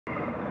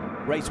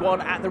Race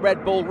 1 at the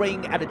Red Bull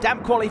Ring, and a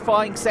damp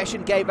qualifying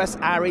session gave us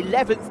our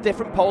 11th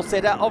different pole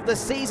sitter of the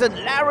season.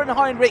 Laurin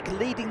Heinrich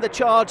leading the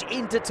charge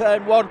into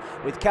turn 1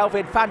 with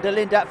Kelvin van der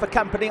Linde for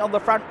company on the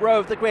front row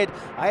of the grid.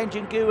 Ian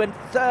Nguyen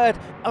third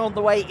on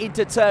the way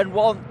into turn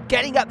 1,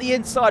 getting up the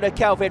inside of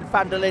Kelvin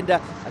van der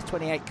Linde as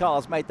 28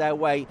 cars made their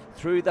way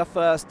through the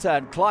first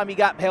turn.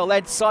 Climbing uphill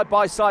then side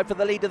by side for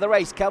the lead of the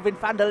race. Kelvin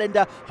van der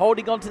Linde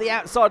holding on to the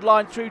outside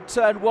line through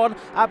turn 1,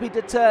 up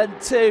into turn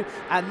 2,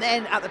 and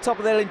then at the top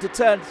of the hill into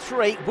turn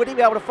 3. Would he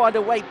be able to find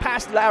a way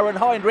past Laurin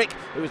Heinrich,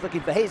 who was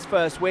looking for his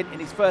first win in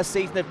his first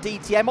season of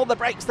DTM? On the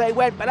brakes they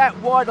went, but out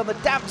wide on the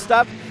damp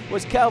stuff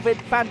was Kelvin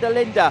van der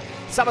Linde.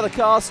 Some of the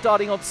cars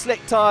starting on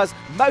slick tyres,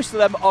 most of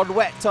them on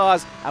wet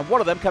tyres, and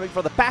one of them coming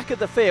from the back of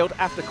the field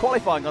after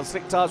qualifying on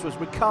slick tyres was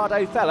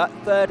Ricardo Feller,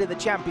 third in the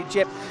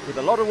championship with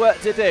a lot of work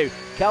to do.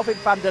 Kelvin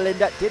van der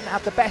Linde didn't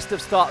have the best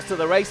of starts to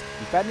the race.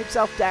 He found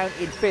himself down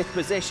in 5th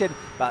position,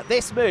 but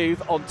this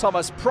move on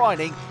Thomas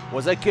Preining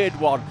was a good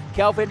one.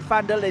 Kelvin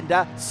van der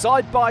Linde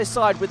side by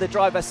side with the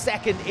driver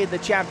second in the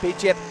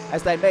championship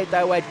as they made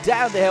their way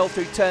down the hill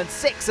through turns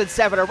 6 and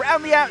 7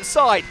 around the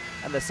outside,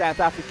 and the South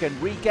African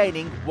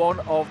regaining one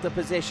of the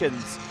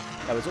positions.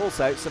 There was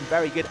also some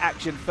very good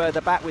action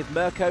further back with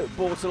Mirko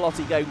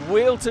Bortolotti going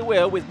wheel to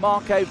wheel with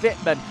Marco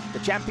Wittmann, the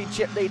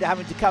championship leader,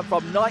 having to come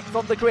from 9th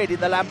on the grid in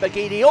the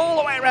Lamborghini all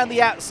the way around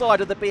the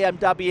outside of the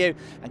BMW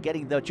and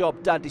getting the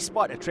job done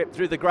despite a trip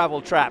through the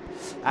gravel trap.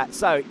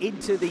 So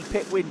into the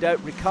pit window,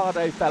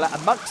 Ricardo Feller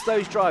amongst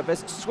those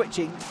drivers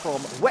switching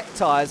from wet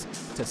tyres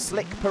to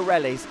slick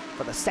Pirellis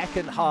for the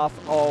second half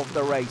of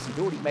the race. He'd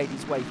already made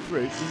his way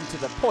through into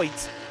the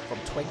points from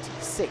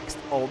 26th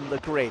on the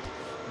grid.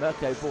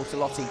 Mirko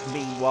Bortolotti,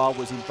 meanwhile,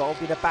 was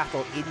involved in a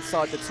battle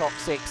inside the top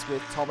 6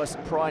 with Thomas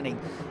Preining,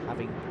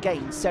 having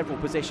gained several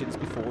positions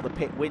before the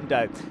pit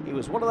window. He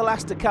was one of the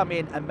last to come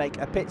in and make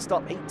a pit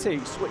stop, he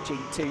too switching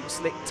to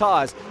slick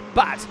tyres.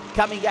 But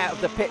coming out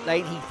of the pit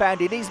lane, he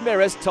found in his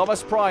mirrors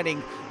Thomas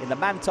Preining in the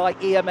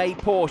Manthey EMA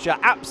Porsche.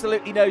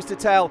 Absolutely nose to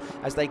tail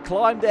as they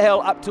climbed the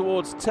hill up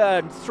towards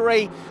turn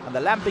 3, and the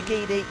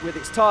Lamborghini, with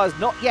its tyres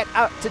not yet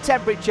up to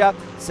temperature,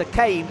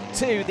 succumbed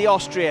to the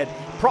Austrian.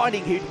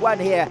 Preining, who'd won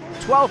here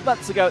 12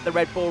 months ago at the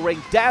Red Bull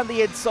Ring, down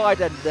the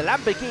inside, and the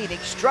Lamborghini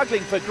struggling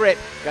for grip,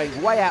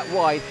 going way out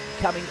wide,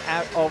 coming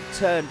out of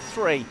turn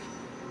 3.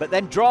 But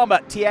then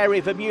drama,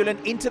 Thierry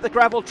Vermeulen into the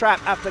gravel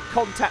trap after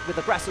contact with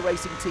the Grasser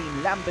Racing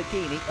Team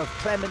Lamborghini of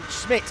Clement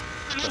Schmidt.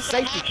 The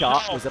safety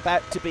car was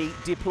about to be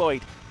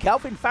deployed.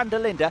 Kelvin van der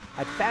Linde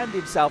had found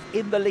himself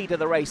in the lead of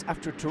the race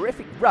after a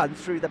terrific run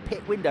through the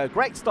pit window.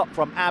 Great stop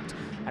from Abt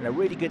and a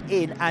really good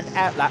in and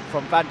out lap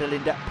from van der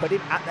Linde put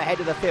him at the head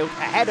of the field,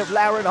 ahead of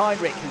Laurin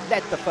Heinrich, who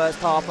led the first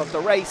half of the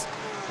race,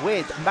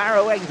 with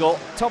Maro Engel,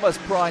 Thomas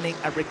Preining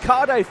and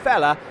Ricardo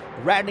Feller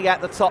rounding out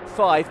the top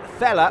 5.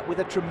 Feller with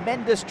a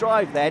tremendous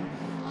drive then,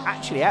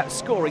 actually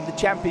outscoring the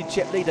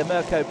championship leader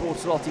Mirko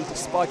Bortolotti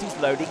despite his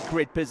lowly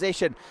grid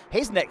position.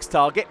 His next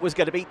target was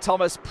going to be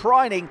Thomas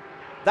Preining.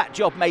 That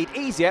job made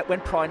easier when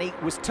Preining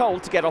was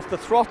told to get off the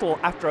throttle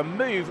after a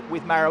move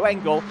with Maro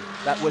Engel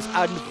that was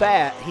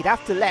unfair. He'd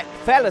have to let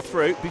Feller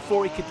through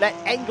before he could let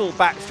Engel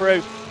back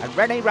through, and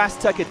René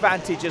Rast took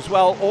advantage as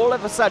well. All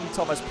of a sudden,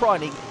 Thomas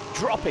Preining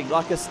dropping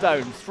like a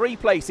stone, 3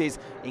 places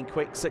in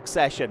quick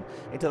succession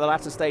into the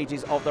latter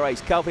stages of the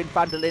race. Kelvin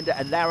van der Linde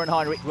and Laurin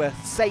Heinrich were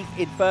safe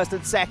in 1st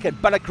and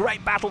 2nd, but a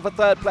great battle for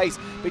 3rd place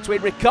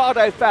between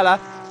Ricardo Feller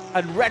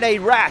and René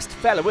Rast.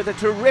 Feller with a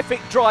terrific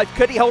drive.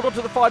 Could he hold on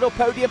to the final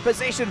podium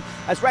position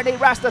as René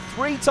Rast, a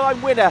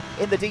 3-time winner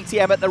in the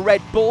DTM at the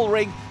Red Bull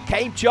Ring,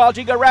 came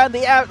charging around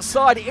the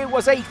outside. It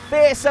was a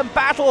fearsome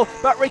battle,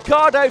 but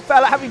Ricardo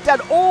Feller, having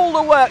done all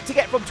the work to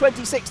get from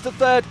 26th to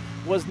 3rd,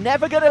 was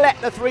never going to let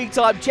the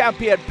 3-time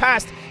champion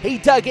past. He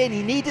dug in,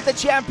 he needed the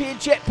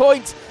championship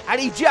points,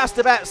 and he just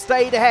about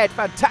stayed ahead.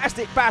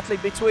 Fantastic battling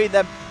between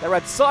them. They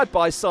ran side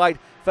by side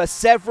for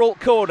several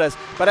corners,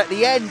 but at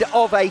the end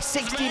of a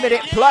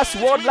 60-minute plus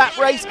 1 lap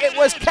race, it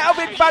was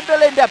Kelvin van der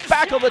Linde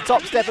back on the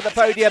top step of the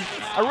podium,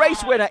 a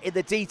race winner in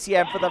the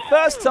DTM for the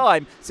first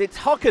time since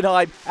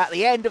Hockenheim at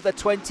the end of the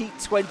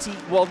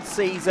 2021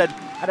 season.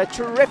 And a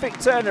terrific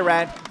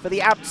turnaround for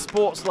the Abt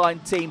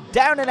Sportsline team,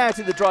 down and out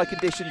in the dry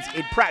conditions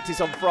in practice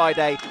on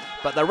Friday,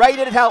 but the rain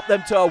had helped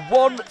them to a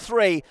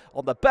 1-3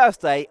 on the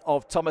birthday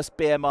of Thomas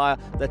Biermeier,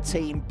 the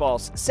team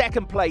boss.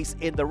 2nd place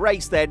in the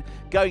race then,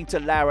 going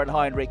to Laurin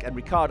Heinrich and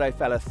Ricardo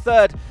Feller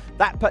 3rd.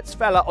 That puts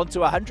Feller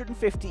onto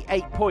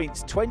 158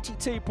 points,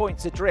 22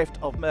 points adrift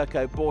of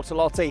Mirko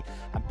Bortolotti,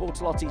 and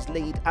Bortolotti's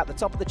lead at the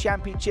top of the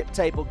championship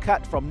table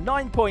cut from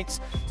 9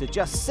 points to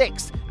just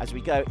 6 as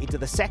we go into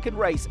the 2nd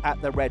race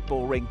at the Red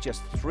Bull Ring.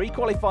 Just 3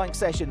 qualifying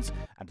sessions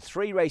and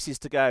 3 races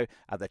to go,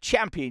 and the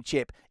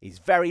championship is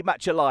very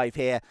much alive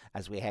here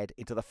as we head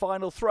into the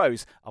final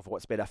throes of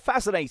what's been a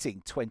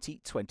fascinating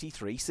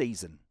 2023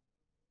 season.